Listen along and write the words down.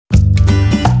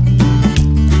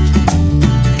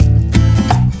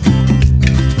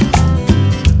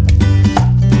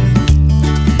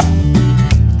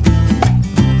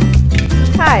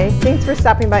for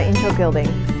stopping by Angel Gilding.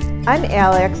 I'm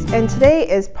Alex, and today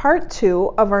is part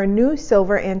 2 of our new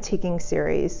silver antiquing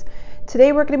series.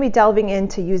 Today we're going to be delving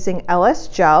into using LS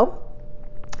Gel,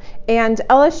 and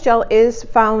LS Gel is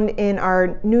found in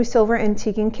our new silver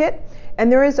antiquing kit,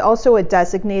 and there is also a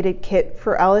designated kit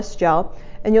for LS Gel,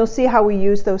 and you'll see how we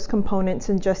use those components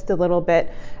in just a little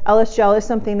bit. LS Gel is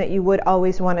something that you would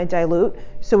always want to dilute,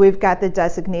 so we've got the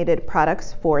designated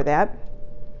products for that.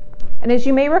 And as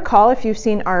you may recall, if you've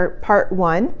seen our part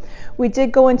 1, we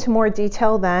did go into more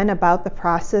detail then about the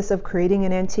process of creating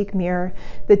an antique mirror,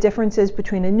 the differences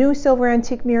between a new silver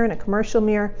antique mirror and a commercial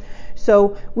mirror.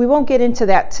 So we won't get into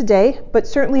that today, but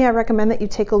certainly I recommend that you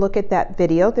take a look at that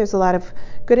video. There's a lot of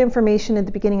good information at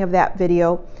the beginning of that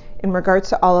video in regards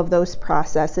to all of those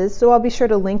processes. So I'll be sure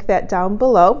to link that down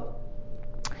below.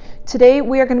 Today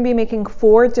we are going to be making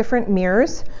 4 different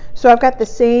mirrors. So I've got the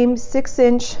same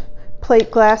 6-inch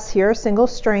plate glass here, single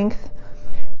strength,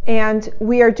 and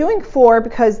we are doing 4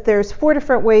 because there's 4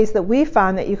 different ways that we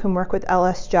found that you can work with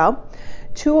LS Gel.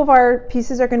 2 of our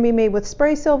pieces are going to be made with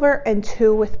spray silver and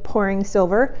 2 with pouring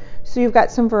silver, so you've got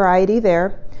some variety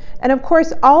there. And of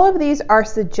course, all of these are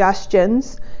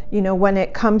suggestions, you know, when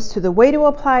it comes to the way to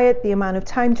apply it, the amount of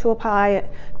time to apply it.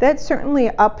 That's certainly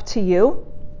up to you,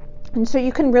 and so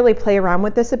you can really play around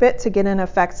with this a bit to get an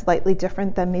effect slightly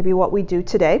different than maybe what we do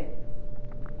today.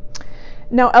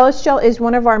 Now, LS Gel is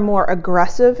one of our more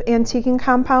aggressive antiquing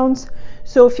compounds,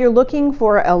 so if you're looking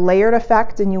for a layered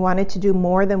effect and you wanted to do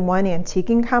more than one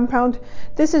antiquing compound,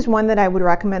 this is one that I would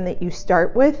recommend that you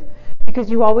start with,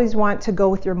 because you always want to go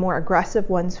with your more aggressive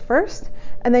ones first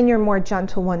and then your more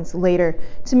gentle ones later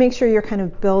to make sure you're kind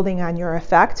of building on your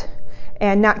effect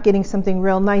and not getting something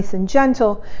real nice and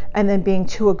gentle and then being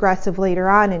too aggressive later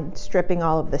on and stripping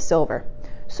all of the silver.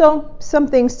 So some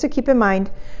things to keep in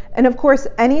mind. And of course,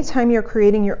 anytime you're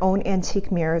creating your own antique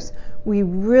mirrors, we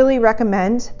really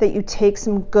recommend that you take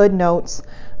some good notes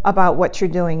about what you're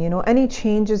doing. You know, any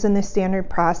changes in the standard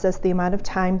process, the amount of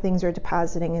time things are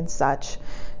depositing and such,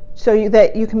 so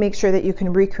that you can make sure that you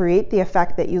can recreate the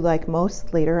effect that you like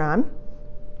most later on.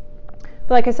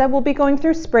 But like I said, we'll be going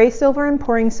through spray silver and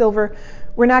pouring silver.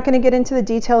 We're not going to get into the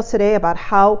details today about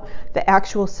how the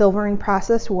actual silvering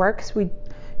process works. We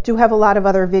do have a lot of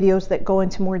other videos that go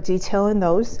into more detail in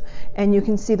those, and you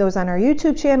can see those on our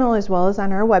YouTube channel as well as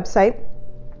on our website.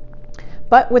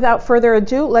 But without further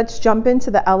ado, let's jump into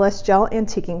the LS Gel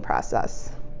antiquing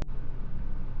process.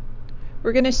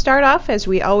 We're going to start off, as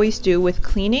we always do, with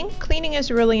cleaning. Cleaning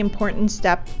is a really important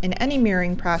step in any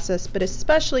mirroring process, but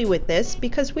especially with this,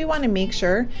 because we want to make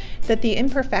sure that the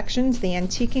imperfections, the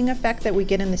antiquing effect that we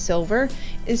get in the silver,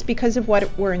 is because of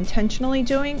what we're intentionally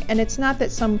doing, and it's not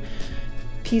that some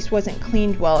piece wasn't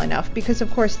cleaned well enough, because of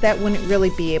course that wouldn't really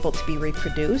be able to be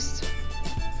reproduced.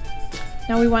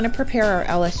 Now we want to prepare our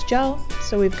LS Gel,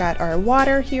 so we've got our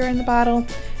water here in the bottle,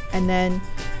 and then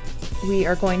we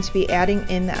are going to be adding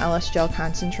in the LS Gel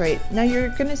concentrate. Now you're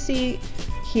going to see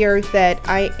here that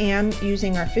I am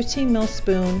using our 15 ml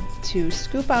spoon to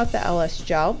scoop out the LS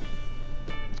Gel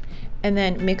and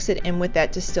then mix it in with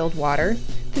that distilled water.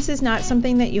 This is not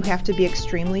something that you have to be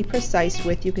extremely precise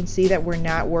with. You can see that we're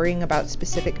not worrying about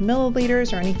specific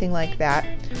milliliters or anything like that,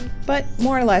 but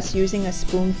more or less using a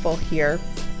spoonful here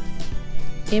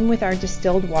in with our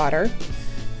distilled water.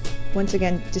 Once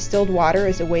again, distilled water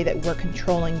is a way that we're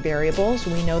controlling variables.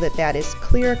 We know that that is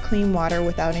clear, clean water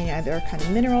without any other kind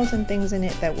of minerals and things in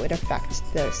it that would affect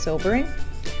the silvering.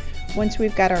 Once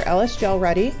we've got our LS Gel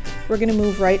ready, we're going to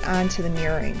move right on to the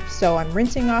mirroring. So I'm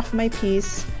rinsing off my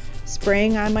piece,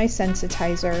 spraying on my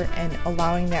sensitizer, and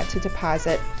allowing that to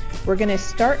deposit. We're going to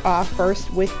start off first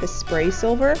with the spray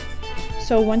silver.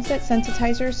 So once that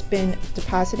sensitizer's been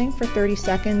depositing for 30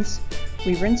 seconds,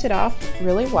 we rinse it off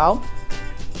really well,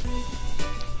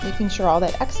 making sure all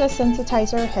that excess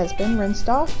sensitizer has been rinsed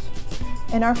off.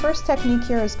 And our first technique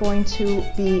here is going to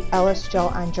be LS Gel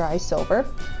on dry silver.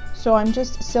 So I'm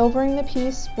just silvering the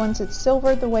piece once it's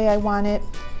silvered the way I want it,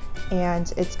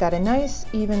 and it's got a nice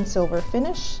even silver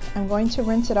finish. I'm going to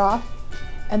rinse it off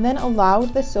and then allow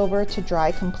the silver to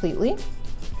dry completely.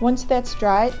 Once that's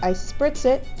dried, I spritz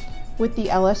it with the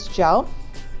LS Gel,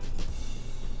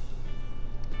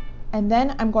 and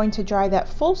then I'm going to dry that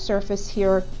full surface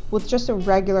here with just a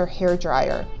regular hair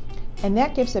dryer, and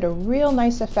that gives it a real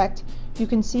nice effect. You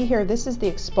can see here, this is the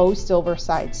exposed silver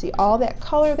side. See all that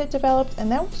color that developed, and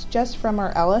that was just from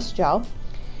our LS Gel.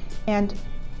 And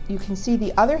you can see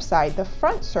the other side, the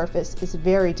front surface, is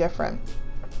very different.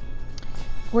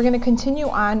 We're going to continue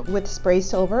on with spray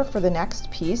silver for the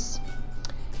next piece.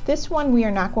 This one we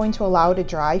are not going to allow to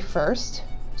dry first.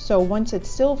 So once it's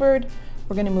silvered,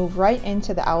 we're going to move right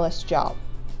into the LS Gel.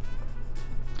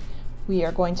 We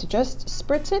are going to just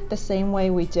spritz it the same way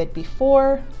we did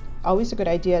before. Always a good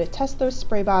idea to test those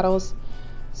spray bottles.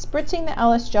 Spritzing the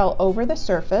LS gel over the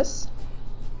surface.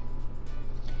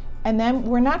 And then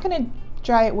we're not going to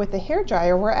dry it with a hair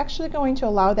dryer. We're actually going to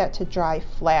allow that to dry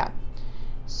flat.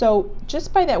 So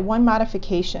just by that one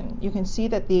modification, you can see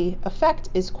that the effect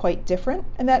is quite different,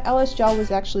 and that LS gel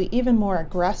was actually even more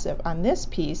aggressive on this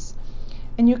piece.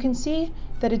 And you can see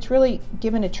that it's really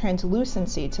given a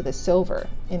translucency to the silver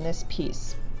in this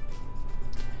piece.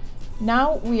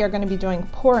 Now we are going to be doing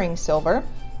pouring silver.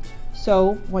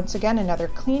 So once again, another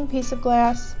clean piece of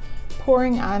glass,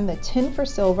 pouring on the tin for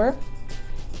silver.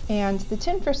 And the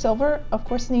tin for silver, of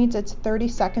course, needs its 30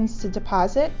 seconds to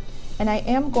deposit. And I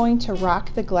am going to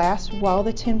rock the glass while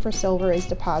the tin for silver is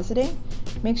depositing.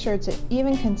 Make sure it's an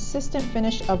even, consistent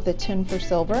finish of the tin for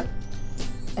silver.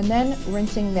 And then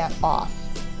rinsing that off.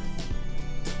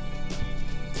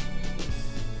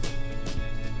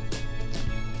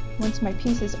 Once my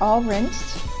piece is all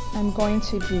rinsed, I'm going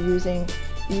to be using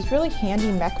these really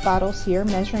handy mech bottles here,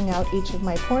 measuring out each of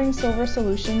my pouring silver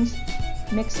solutions,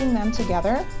 mixing them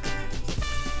together,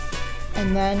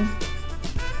 and then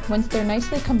once they're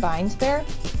nicely combined there,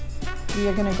 we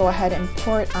are going to go ahead and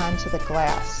pour it onto the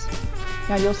glass.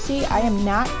 Now you'll see I am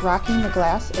not rocking the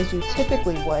glass as you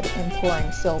typically would in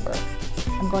pouring silver.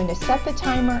 I'm going to set the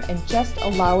timer and just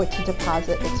allow it to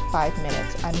deposit its 5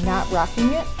 minutes. I'm not rocking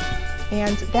it,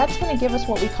 and that's going to give us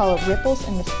what we call a ripples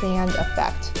in the sand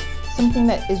effect, something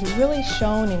that is really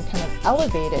shown and kind of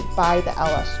elevated by the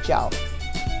LS gel.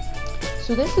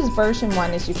 So this is version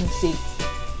 1, as you can see,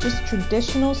 just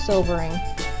traditional silvering.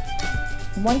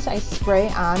 Once I spray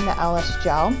on the LS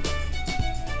gel,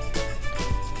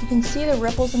 you can see the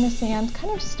ripples in the sand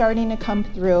kind of starting to come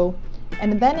through,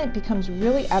 and then it becomes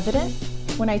really evident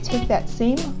when I take that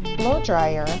same blow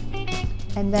dryer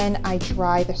and then I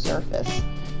dry the surface.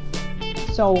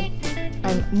 So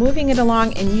I'm moving it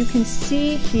along, and you can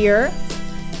see here,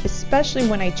 especially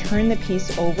when I turn the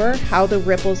piece over, how the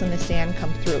ripples in the sand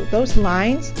come through. Those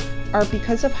lines are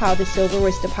because of how the silver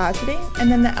was depositing,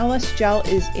 and then the LS gel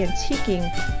is antiquing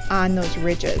on those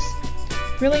ridges.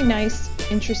 Really nice,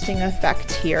 interesting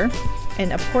effect here,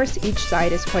 and of course each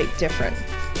side is quite different.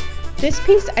 This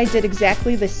piece I did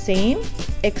exactly the same,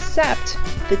 except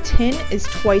the tin is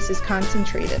twice as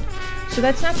concentrated. So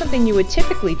that's not something you would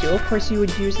typically do. Of course you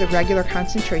would use the regular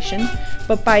concentration,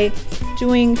 but by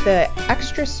doing the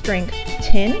extra strength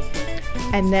tin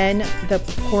and then the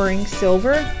pouring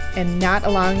silver and not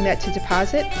allowing that to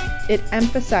deposit, it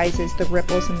emphasizes the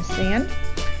ripples in the sand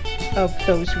of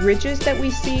those ridges that we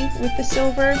see with the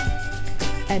silver,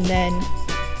 and then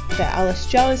the LS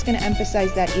gel is going to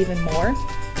emphasize that even more.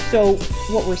 So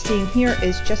what we're seeing here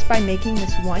is just by making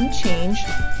this one change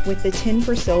with the tin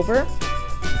for silver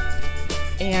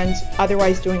and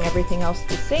otherwise doing everything else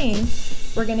the same,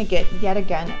 we're going to get yet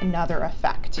again another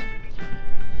effect.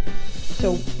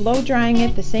 So blow drying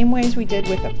it the same way as we did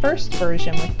with the first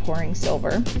version with pouring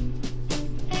silver.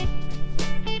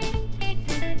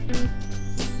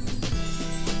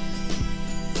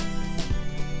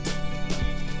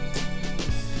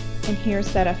 And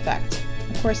here's that effect.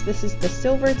 Of course, this is the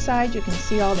silvered side. You can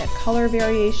see all that color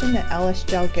variation that LS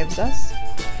gel gives us.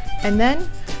 And then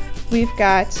we've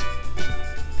got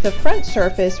the front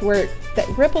surface where the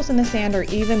ripples in the sand are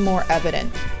even more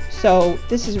evident. So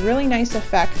this is a really nice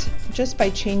effect just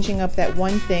by changing up that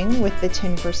one thing with the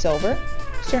tin for silver.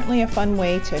 Certainly a fun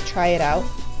way to try it out.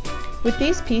 With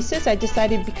these pieces, I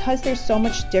decided because there's so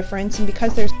much difference and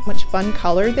because there's so much fun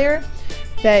color there,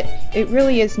 that it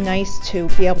really is nice to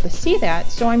be able to see that.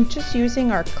 So I'm just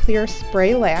using our clear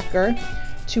spray lacquer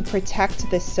to protect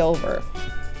the silver.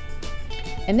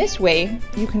 And this way,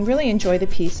 you can really enjoy the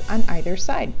piece on either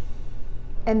side.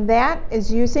 And that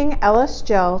is using LS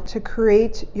gel to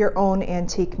create your own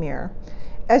antique mirror.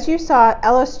 As you saw,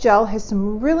 LS gel has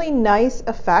some really nice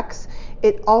effects.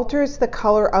 It alters the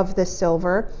color of the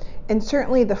silver, and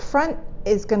certainly the front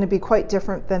is going to be quite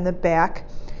different than the back.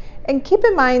 And keep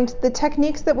in mind, the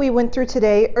techniques that we went through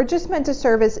today are just meant to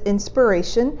serve as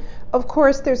inspiration. Of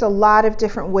course, there's a lot of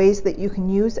different ways that you can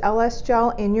use LS gel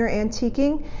in your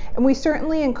antiquing, and we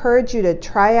certainly encourage you to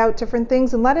try out different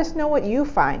things and let us know what you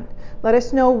find. Let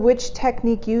us know which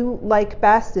technique you like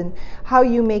best and how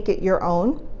you make it your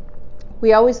own.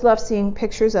 We always love seeing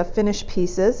pictures of finished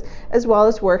pieces as well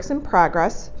as works in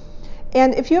progress.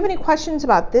 And if you have any questions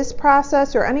about this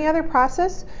process or any other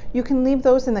process, you can leave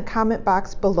those in the comment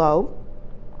box below.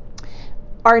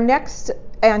 Our next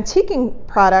antiquing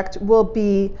product will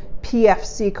be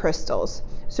PFC crystals.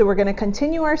 So we're going to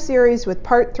continue our series with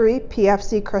part 3,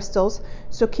 PFC crystals,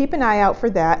 so keep an eye out for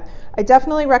that. I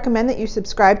definitely recommend that you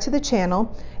subscribe to the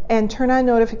channel and turn on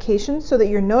notifications so that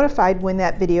you're notified when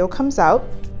that video comes out.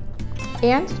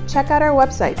 And check out our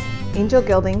website,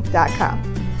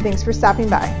 angelgilding.com. Thanks for stopping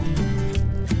by.